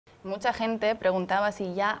Mucha gente preguntaba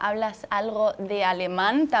si ya hablas algo de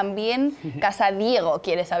alemán. También Casa Diego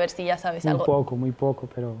quiere saber si ya sabes algo. Muy poco,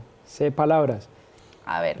 pero sé palabras.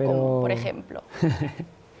 A ver, como por ejemplo.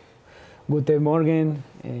 Guten Morgen,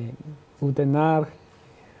 Guten Nacht,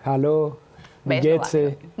 Hallo, Wie geht's?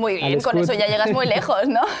 Muy bien, con eso ya llegas muy lejos,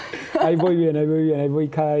 ¿no? Ahí voy bien, ahí voy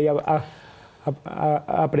cada día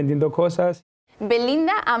aprendiendo cosas.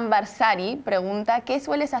 Belinda Ambarsari pregunta, ¿qué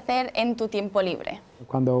sueles hacer en tu tiempo libre?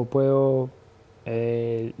 Cuando puedo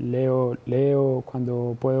leo,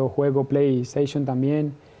 cuando puedo juego PlayStation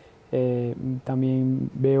también. También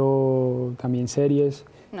veo series.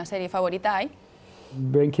 ¿Una serie favorita hay?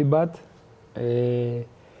 Breaking Bad, de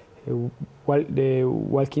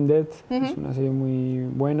Walking Dead, es una serie muy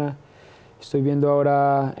buena. Estoy viendo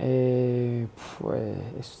ahora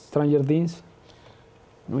Stranger Things,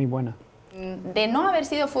 muy buena. De no haber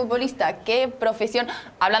sido futbolista, ¿qué profesión?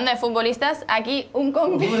 Hablando de futbolistas, aquí un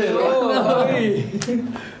compi.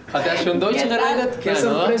 ¡Qué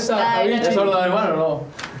sorpresa, Javi! ¿Es sordo alemán o no?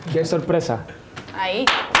 ¡Qué sorpresa! Ahí,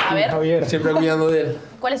 a ver. Javier. Siempre cuidando de él.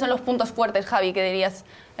 ¿Cuáles son los puntos fuertes, Javi, que dirías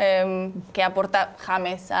que aporta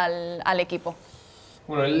James al equipo?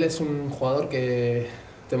 Bueno, él es un jugador que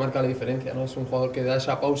te marca la diferencia, ¿no? Es un jugador que da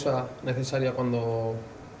esa pausa necesaria cuando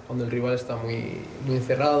el rival está muy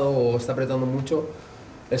encerrado o está apretando mucho.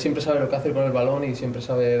 Él siempre sabe lo que hacer con el balón y siempre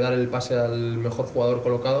sabe dar el pase al mejor jugador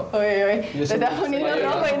colocado. Te estás poniendo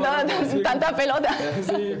rojo y tanta pelota.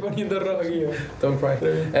 Sí, poniendo rojo aquí. Don't cry.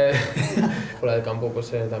 Fuera del campo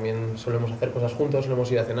pues, también solemos hacer cosas juntos,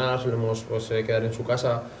 solemos ir a cenar, solemos pues, quedar en su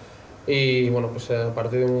casa. Y bueno, pues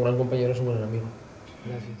aparte de un gran compañero, es un buen amigo.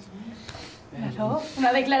 Gracias. Claro,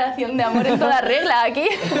 una declaración de amor en toda regla aquí.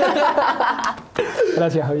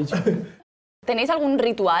 Gracias, Javicho. ¿Tenéis algún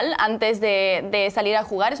ritual antes de salir a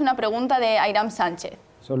jugar? Es una pregunta de Airam Sánchez.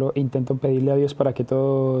 Solo intento pedirle a Dios para que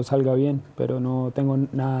todo salga bien, pero no tengo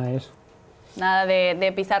nada de eso. Nada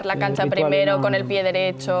de pisar la cancha rituales, primero no, con el pie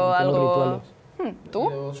derecho, no algo...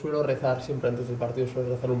 ¿Tú? Yo suelo rezar siempre antes del partido, suelo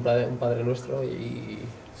rezar un Padre Nuestro y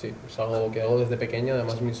sí, es algo que hago desde pequeño.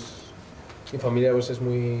 Además mi familia pues, es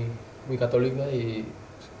muy católica y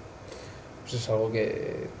pues, es algo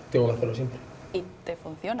que tengo que hacerlo siempre. Y te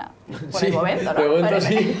funciona, por Sí, el momento, ¿no? de momento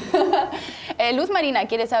sí. Luz Marina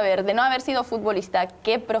quiere saber, de no haber sido futbolista,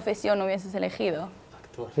 ¿qué profesión hubieses elegido?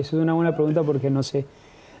 Eso es una buena pregunta porque no sé.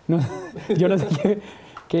 Yo no sé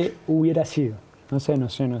qué hubiera sido. No sé.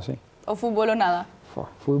 ¿O fútbol o nada?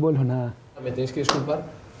 Fútbol o nada. Me tenéis que disculpar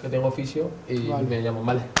que tengo oficio y me llaman,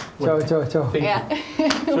 ¿vale? Chao. Venga.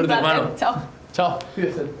 Suerte, hermano. Chao. Chao.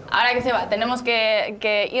 Ahora que se va, tenemos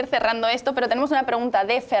que ir cerrando esto, pero tenemos una pregunta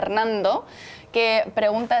de Fernando que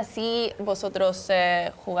pregunta si vosotros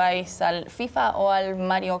jugáis al FIFA o al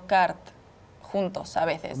Mario Kart juntos a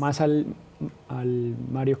veces. Más al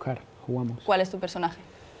Mario Kart jugamos. ¿Cuál es tu personaje?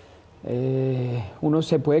 Uno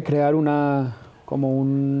se puede crear como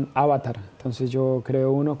un avatar. Entonces yo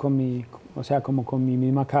creo uno con mi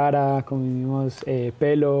misma cara, con mis mismos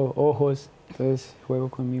pelo, ojos. Entonces juego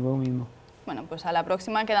conmigo mismo. Bueno, pues a la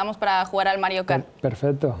próxima quedamos para jugar al Mario Kart.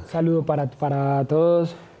 Perfecto. Un saludo para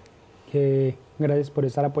todos. Gracias por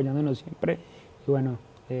estar apoyándonos siempre. Y bueno,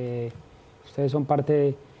 ustedes son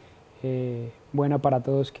parte buena para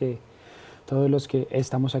todos los que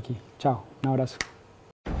estamos aquí. Chao, un abrazo.